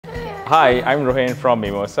Hi, I'm Rohen from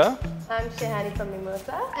Mimosa. I'm Shehani from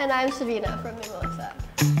Mimosa. And I'm Sabina from Mimosa.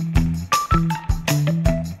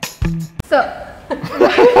 So, we're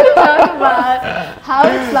going to talk about how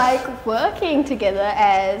it's like working together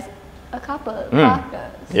as a couple,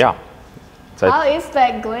 partners. Yeah. So How is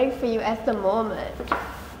that going for you at the moment?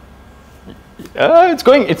 it's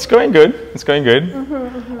going good. It's going good.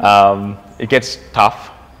 It gets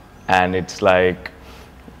tough, and it's like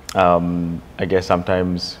I guess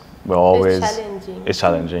sometimes we're always It's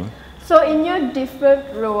challenging. So in your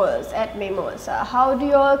different roles at Mimosa, how do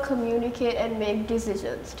you all communicate and make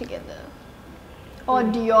decisions together? Or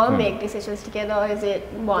do you all make decisions together, or is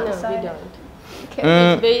it one No, side? we don't.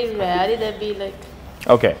 Okay. It's very rare that we like.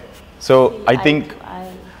 Okay. So I think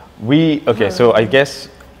so I guess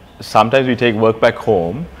sometimes we take work back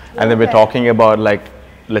home, and then we're Okay. talking about, like,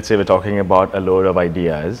 let's say we're talking about a load of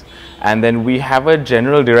ideas, and then we have a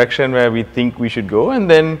general direction where we think we should go, and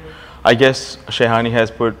then I guess Shehani has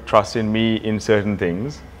put trust in me in certain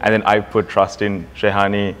things, and then I put trust in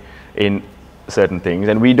Shehani in certain things,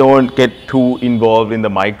 and we don't get too involved in the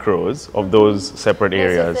micros of those separate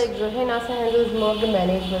areas. It's like Rohen also handles more of the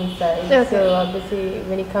management side. Okay. So obviously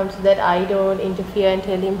when it comes to that, I don't interfere and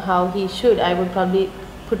tell him how he should. I would probably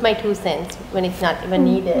put my 2 cents when it's not even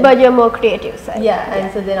needed. But you're more creative side. yeah,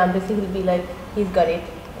 and so then obviously he'll be like, he's got it.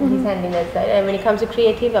 He's handling that side. And when it comes to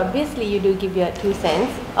creative, obviously you do give your 2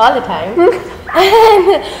 cents all the time.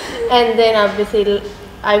 and then obviously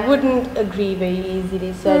I wouldn't agree very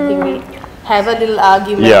easily. So I think we have a little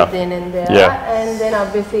argument then and there. And then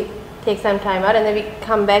obviously take some time out, and then we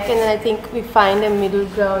come back, and then I think we find a middle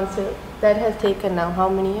ground. So that has taken now how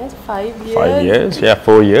many years? 5 years? 5 years? Yeah,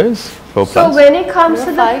 4 years. 4 So plus. when it comes to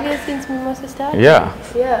the 5 years since Mimosa started? Yeah,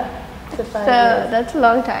 Yeah. So 5 so years. that's a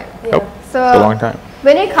long time. Yeah. Nope. So it's a long time.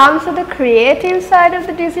 when it comes to the creative side of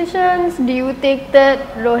the decisions, do you think that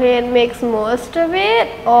Rohen makes most of it,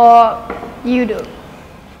 or you do?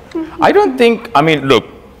 I don't think, I mean, look,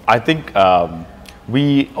 I think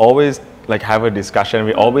we always like have a discussion,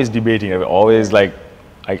 we're always debating, we're always like,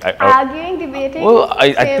 Arguing, debating? well,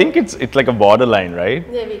 I same. think it's like a borderline, right?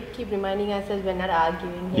 Yeah, we keep reminding ourselves we're not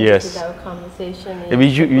arguing. Yes. This is our conversation. We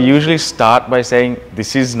usually start by saying,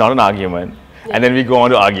 this is not an argument, and then we go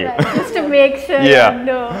on to argue. Right, just to make sure Yeah. you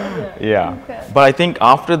know. Yeah. Okay. But I think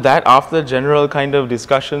after that, after the general kind of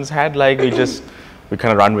discussions had, like, we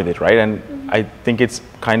kind of run with it, right? And I think it's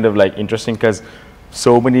kind of like interesting because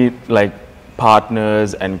so many like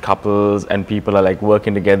partners and couples and people are like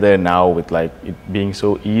working together now with like it being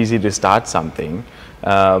so easy to start something.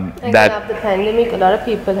 Like after the pandemic, a lot of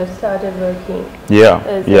people have started working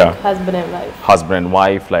as like husband and wife. Husband and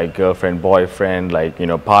wife, like girlfriend, boyfriend, like, you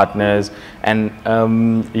know, partners. And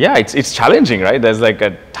yeah, it's challenging, right? There's like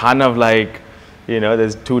a ton of like, you know,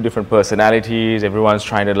 there's 2 different personalities. Everyone's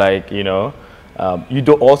trying to like, you know, you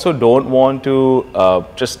also don't want to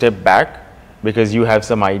just step back because you have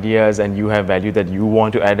some ideas and you have value that you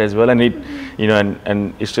want to add as well. And it, you know,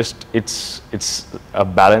 and it's just, it's a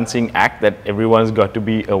balancing act that everyone's got to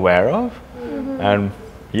be aware of. And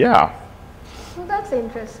yeah. Well, that's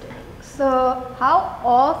interesting. So how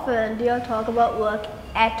often do you all talk about work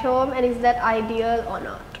at home, and is that ideal or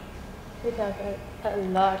not? We talk a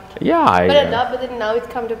lot. Yeah. But then now it's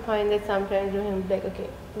come to a point that sometimes Rohen will be like, okay,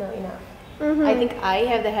 no, enough. I think I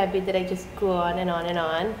have the habit that I just go on and on and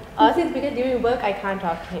on. Also, it's because during work I can't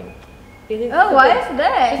talk to him. Why is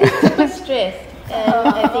that? He's super stressed. And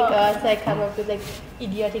I think also I come up with like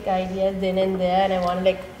idiotic ideas then and there, and I want to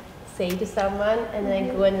like say to someone, and then I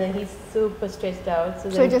go and then he's super stressed out. So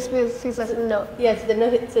then, it just feels like no. yes,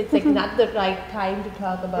 so it's like not the right time to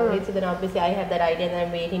talk about it. So then obviously I have that idea, and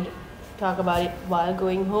I'm waiting to talk about it while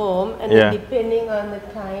going home. And then depending on the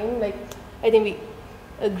time, like I think we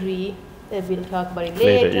agree that we'll talk about it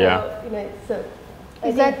later. You know, so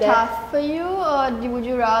Is that tough for you, or would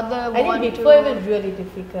you rather I want think to? before it was really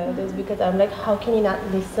difficult. It's because I'm like, how can you not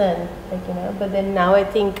listen? Like, you know. But then now I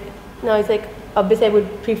think now it's like obviously I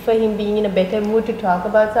would prefer him being in a better mood to talk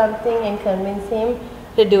about something and convince him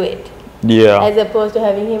to do it. Yeah. As opposed to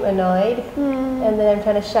having him annoyed, and then I'm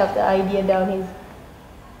trying to shove the idea down his.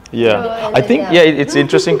 Yeah, I think it's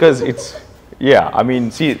interesting because it's I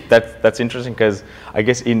mean, see, that's interesting because I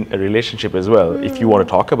guess in a relationship as well, if you want to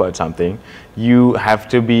talk about something, you have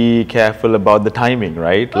to be careful about the timing,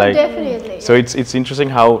 right? Oh, like definitely. So it's interesting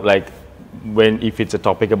how like if it's a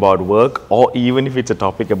topic about work, or even if it's a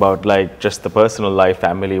topic about like just the personal life,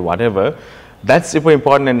 family, whatever, that's super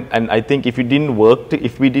important. And I think if we didn't work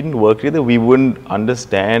together, we wouldn't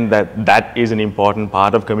understand that is an important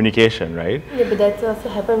part of communication, right? Yeah, but that's also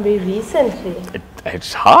happened very recently.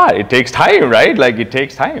 It's hard. It takes time, right? Like it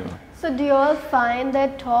takes time. So do you all find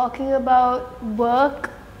that talking about work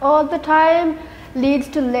all the time leads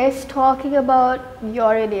to less talking about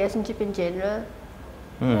your relationship in general?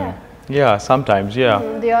 Yeah. Yeah, sometimes, yeah.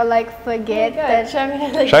 Do you all like forget that?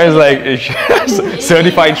 Shai's like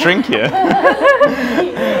certified shrink here.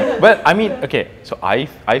 But I mean, okay, so I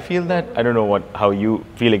feel that, I don't know how you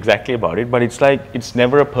feel exactly about it, but it's like, it's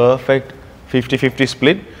never a perfect 50-50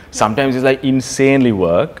 split. Sometimes it's like insanely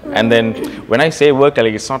work. And then when I say work,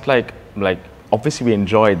 like it's not like obviously we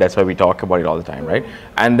enjoy it, that's why we talk about it all the time, right?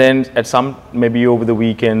 And then at some, maybe over the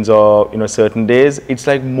weekends or, you know, certain days, it's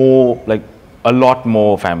like more, like a lot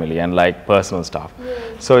more family and like personal stuff.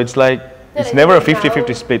 So it's like, it's never a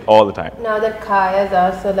 50-50 split all the time. Now that Kaya is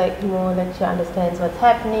also like more like she understands what's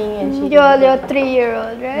happening and she You're your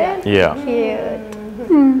 3-year-old, right? Yeah. Cute.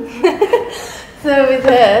 So with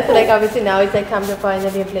her, so like obviously now it's like come to a point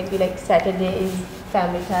that we like Saturday is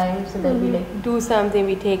family time, so then we like do something,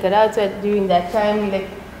 we take her out. So during that time we like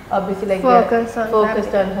obviously like focused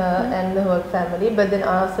on her and the whole family. But then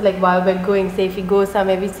also like while we're going, say if we go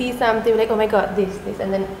somewhere, we see something, we're like, oh my god, this,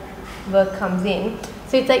 and then work comes in.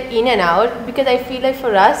 So it's like in and out, because I feel like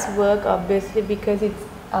for us work, obviously because it's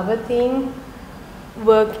our thing,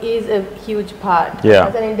 work is a huge part. Yeah.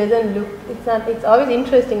 And it doesn't look, it's always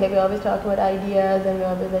interesting, like we always talk about ideas and we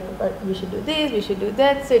always like, oh, we should do this, we should do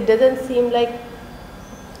that. So it doesn't seem like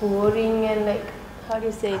boring and like, how do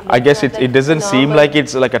you say it? I guess Like it doesn't seem like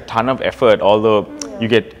it's like a ton of effort, although you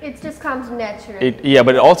get... It just comes naturally. Yeah,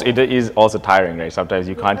 but it is also tiring, right? Sometimes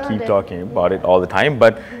you can't keep talking about it all the time,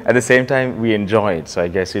 but at the same time we enjoy it. So I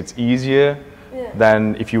guess it's easier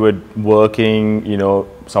than if you were working, you know,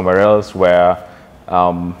 somewhere else where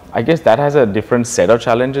I guess that has a different set of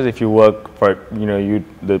challenges. If you work for, you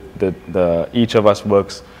know, each of us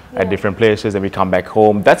works at different places and we come back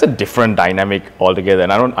home, that's a different dynamic altogether.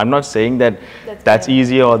 And I'm not saying that that's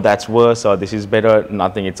easier or that's worse or this is better,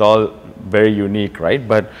 nothing. It's all very unique, right?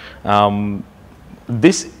 But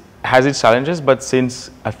this has its challenges, but since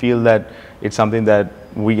I feel that it's something that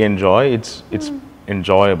we enjoy, it's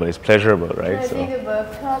enjoyable, it's pleasurable, right? I think the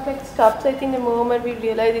work talk like stops, I think the moment we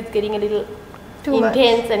realize it's getting a little Too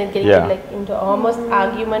intense much. and it's getting like into almost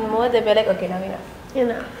argument mode, then we're like, okay, now enough.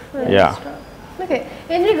 Enough. Yeah. Okay,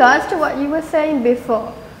 in regards to what you were saying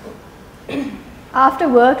before, after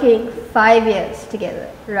working 5 years together,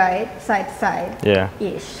 right, side to side,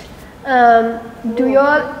 ish, do you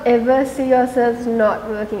all ever see yourselves not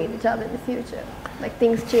working with each other in the future, like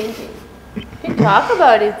things changing? We talk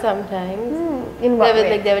about it sometimes. In what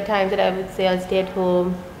way? There were times that I would say I'll stay at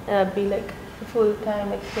home and I'll be like full time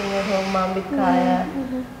like staying at home, mom with Kaya.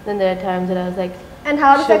 Then there are times that I was like. And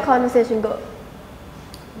how does that conversation go?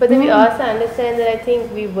 But then we also understand that I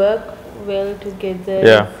think we work well together.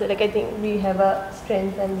 Yeah. So like I think we have our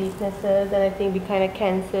strengths and weaknesses, and I think we kind of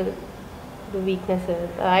cancel the weaknesses.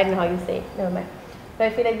 I don't know how you say it. Never mind. But I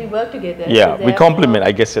feel like we work together. Yeah, so we complement.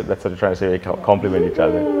 I guess that's what I'm trying to say. We complement each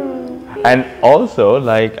other. And also,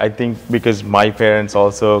 like, I think because my parents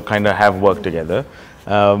also kind of have worked together,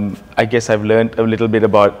 I guess I've learned a little bit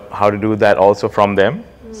about how to do that also from them.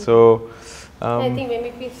 So. I think when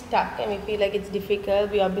we feel stuck and we feel like it's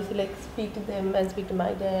difficult, we obviously like speak to them and speak to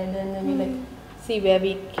my dad, and then we like see where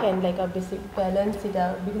we can like obviously balance it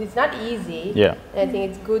out, because it's not easy. Yeah. And I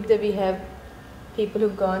think it's good that we have people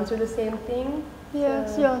who've gone through the same thing. Yeah,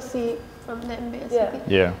 so you'll see from them basically.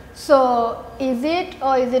 Yeah. So is it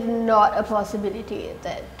or is it not a possibility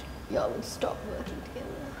that y'all would stop working together?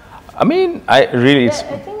 I mean, it's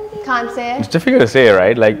I think Can't say. it's difficult to say,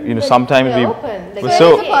 right? Like, you know, sometimes we're open. Like,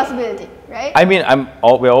 So it's a possibility, right? I mean,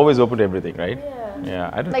 we're always open to everything, right?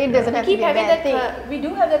 Yeah. I don't. Like it doesn't have to keep be a having bad that. thing. We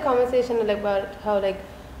do have that conversation like about how like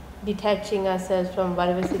detaching ourselves from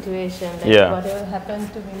whatever situation, like whatever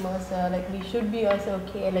happens to Mimosa, like we should be also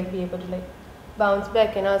okay, like be able to like bounce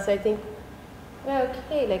back, and also I think we're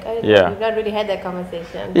okay. Like I don't know, we've not really had that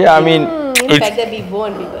conversation. Yeah, I mean, in fact that we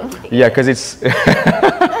won't be working. Yeah, because it's.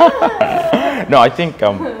 No, I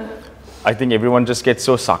think everyone just gets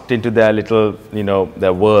so sucked into their little, you know,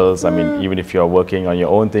 their worlds. I mean, even if you're working on your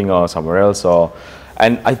own thing or somewhere else,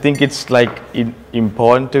 and I think it's like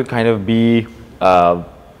important to kind of be,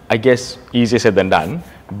 I guess, easier said than done,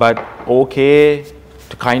 but okay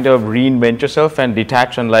to kind of reinvent yourself and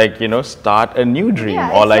detach and like, you know, start a new dream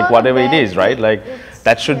or like whatever it is, right? Like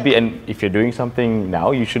that should be, and if you're doing something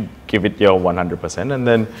now, you should give it your 100%, and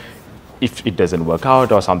then if it doesn't work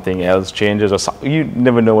out or something else changes or you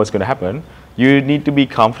never know what's going to happen, you need to be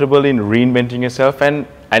comfortable in reinventing yourself and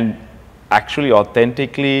actually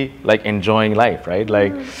authentically like enjoying life, right?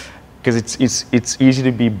 Like, because it's easy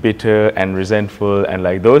to be bitter and resentful and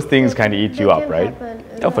like those things kind of eat you up, right?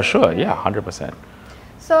 Oh, for sure, yeah, 100%.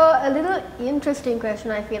 So a little interesting question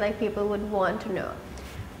I feel like people would want to know.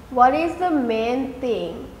 What is the main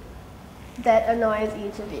thing that annoys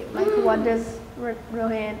each of you? Like what does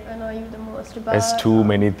Rohen annoy you the most about? There's too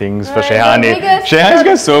many things for Shehani. Shehani's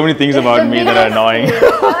got so many things about me that are annoying.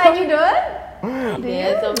 And you don't?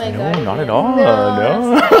 Yes, oh my god. No, not at all.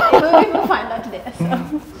 No. We'll find out today. So.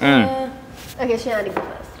 Okay, Shehani, go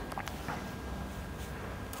first.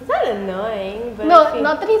 It's not annoying, but No,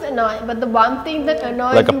 not that he's annoying, but the one thing that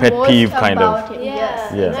annoys Like a you pet most peeve kind of. about him. yeah.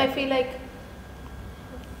 Yes. Yeah. And I feel like,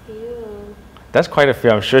 ew. That's quite a few.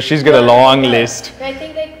 I'm sure she's got a long list. I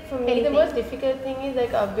think like for me the most difficult thing is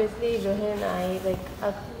like obviously Rohen and I like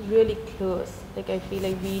are really close. Like I feel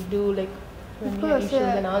like we do like when we have issues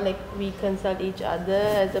and all like we consult each other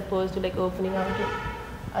as opposed to like opening up to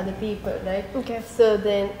other people, right? Okay. So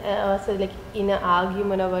then also like in an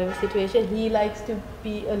argument or whatever situation, he likes to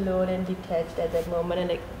be alone and detached at that moment and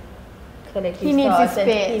like collect his He needs his thoughts and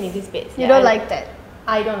space. he needs his space. You don't like that?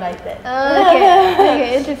 I don't like that.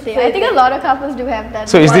 Okay, interesting. So I think a lot of couples do have that.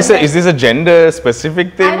 So is one this a gender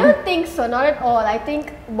specific thing? I don't think so, not at all. I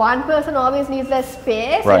think one person always needs their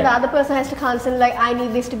space Right. and the other person has to constantly like, I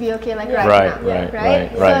need this to be okay like right, Right, now.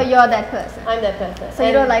 right. So you're that person. I'm that person. So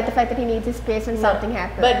you don't like the fact that he needs his space when something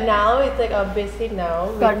happens. But now it's like obviously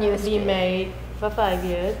now Got we used to it. married for 5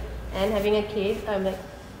 years and having a kid, I'm like,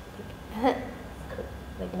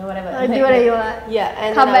 like you know whatever. Do whatever you want. Yeah,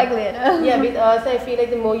 and Come then back later. yeah, but also I feel like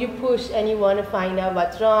the more you push and you want to find out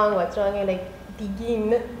what's wrong, and like dig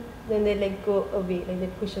in, then they like go away, like they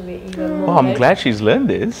push away even more. Oh, I'm right? glad she's learned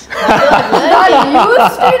this. Not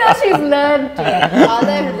used to, now she's learned to.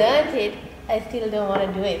 Although I've learned it, I still don't want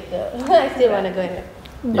to do it though. I still want to go in.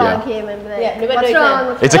 Bug him and be like, Yeah, no, but what's no, wrong?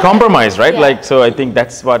 What's It's a wrong? compromise, right? Yeah. Like, so I think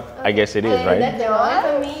that's what I guess it is, And right? that's annoying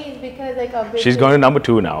for me is because like obviously She's going to number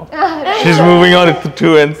 2 now. She's moving on to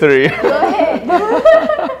 2 and 3. Go ahead.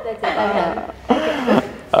 that's it. I'm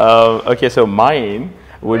done. Okay, so mine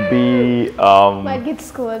would be. Might get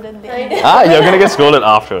scolded then. You're gonna get scolded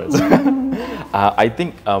afterwards. I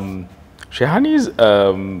think Shehani's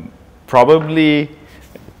probably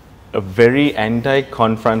a very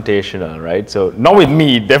anti-confrontational, right? So not with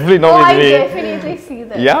me, definitely not Oh, with I me. definitely see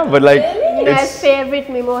that. Yeah, but like You know, as it's favorite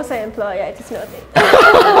Mimosa employee, I just know that.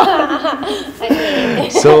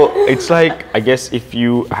 so it's like I guess if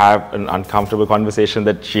you have an uncomfortable conversation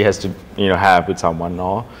that she has to have with someone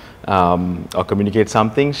or communicate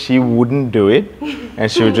something, she wouldn't do it, and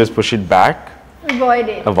she would just push it back. Avoid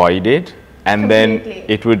it. And Completely. then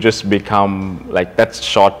it would just become like that's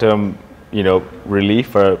short-term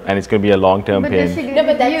relief and it's going to be a long-term But pain. does she do No,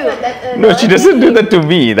 but it with that's you? No, she doesn't do that to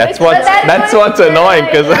me. That's what's annoying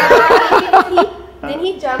because then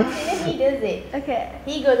he jumps in and he does it. Okay.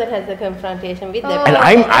 He goes and has the confrontation with them. and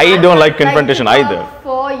I don't like confrontation Like, either.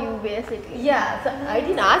 for you, basically. Yeah, so I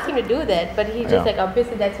didn't ask him to do that, but he just Yeah. like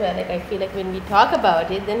obviously that's where like I feel like when we talk about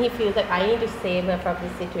it, then he feels like I need to save her from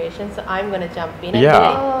this situation, so I'm gonna jump in. And Yeah. be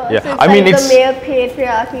like, Oh, Yeah. so it's I mean, like it's- the male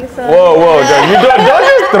patriarchy. So Whoa, you don't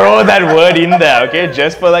just throw that word in there, okay?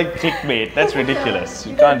 Just for like clickbait. That's ridiculous.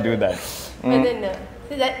 You can't do that. But then no.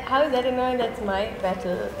 So how is that annoying? That's my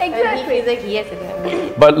battle. And Exactly. he feels like he has to do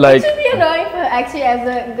it. But like, It should be annoying for actually as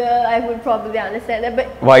a girl. I would probably understand that. But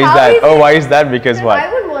why is how that? it- Why is that? Because I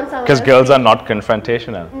what? wouldn't want someone. Because else girls are not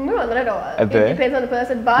confrontational. No, not at all. Are It they? depends on the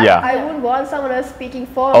person. But Yeah. I wouldn't want someone else speaking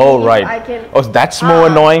for Oh, me. right. If I can. Oh, that's more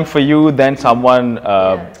annoying for you than someone.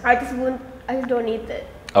 I just wouldn't. I just don't need that.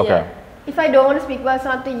 Okay, Yeah. If I don't want to speak about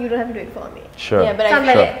something, you don't have to do it for me. sure. Yeah, but I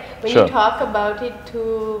Somebody- feel like when Sure. you talk about it to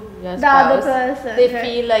your The other spouse, person, they right.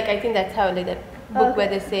 feel like I think that's how like that book where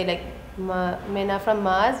Okay. they say like men are from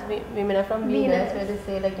Mars, women are from Venus, Venus. where they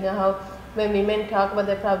say like how when women talk about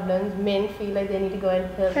their problems, men feel like they need to go and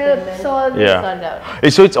help Help them and solve it. Yeah. sort it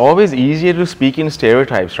out. So it's always easier to speak in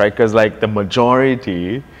stereotypes, right? Because like the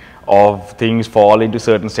majority of things fall into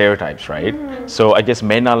certain stereotypes, right? Mm-hmm. So I guess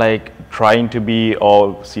men are like trying to be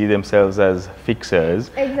or see themselves as fixers,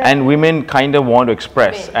 Exactly. and women kind of want to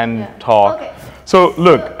express Men, and yeah. talk. Okay. So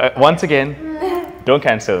look, once again, don't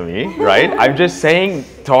cancel me, right? I'm just saying,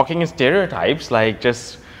 talking in stereotypes, like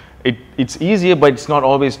just it's easier, but it's not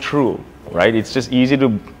always true, right? It's just easy to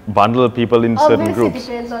bundle people in certain Obviously, groups.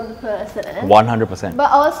 it depends on the person. 100%.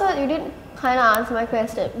 But also, you didn't kind of answer my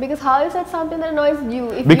question because how is that something that annoys you?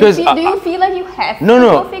 If Because you feel, do you feel like you have to No,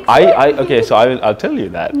 go fix it? okay, so I'll tell you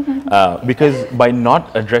that. Because by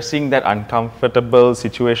not addressing that uncomfortable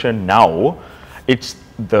situation now, it's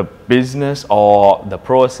the business or the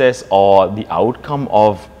process or the outcome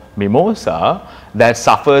of Mimosa that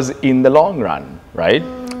suffers in the long run, right?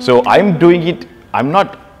 So I'm doing it, I'm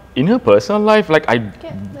not in her personal life, like I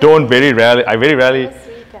very rarely,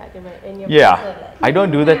 Sweetheart in your Yeah. personal life. I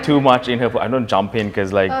don't do that too much in her. I don't jump in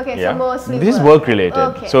because like Okay, so mostly this is work related.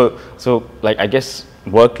 Okay. So like I guess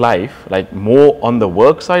work life, like more on the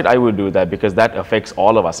work side, I would do that because that affects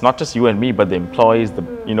all of us, not just you and me, but the employees, the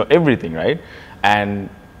everything, right? And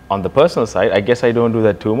on the personal side, I guess I don't do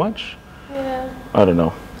that too much. Yeah. I don't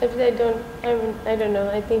know. I don't know.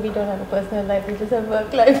 I think we don't have a personal life. We just have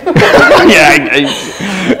work life.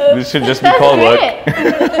 This should just be called work.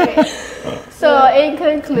 So, in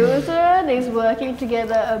conclusion, is working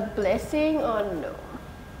together a blessing or no?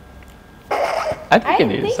 I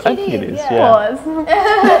think it is. I think it is. Yeah. Yeah. Pause. No,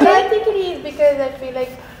 I think it is because I feel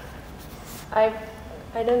like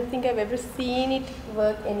I don't think I've ever seen it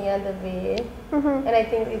work any other way, and I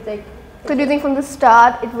think it's like. So, do you think from the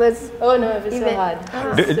start it was? Oh no, it was so hard.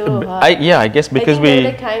 It was so hard. I guess because I think there were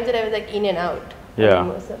like times that I was like in and out.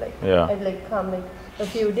 Yeah. So like Yeah. I'd like come like a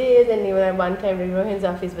few days, and even one time Rohen's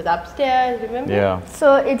office was upstairs. Remember? Yeah.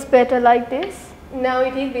 So it's better like this. Now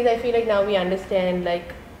it is because I feel like now we understand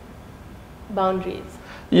like boundaries.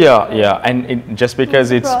 Yeah, and just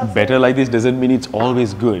because it's process. better like this doesn't mean it's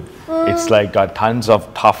always good. It's like got tons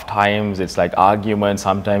of tough times. It's like arguments.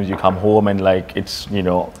 Sometimes you come home and like it's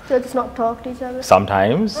So it's not talk to each other.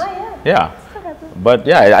 sometimes. Oh, Yeah. But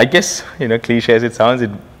yeah, I guess cliche as it sounds,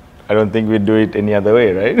 I don't think we'd do it any other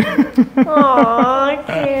way, right? Aww,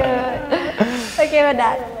 cute. Okay, we're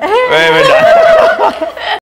done. We're done.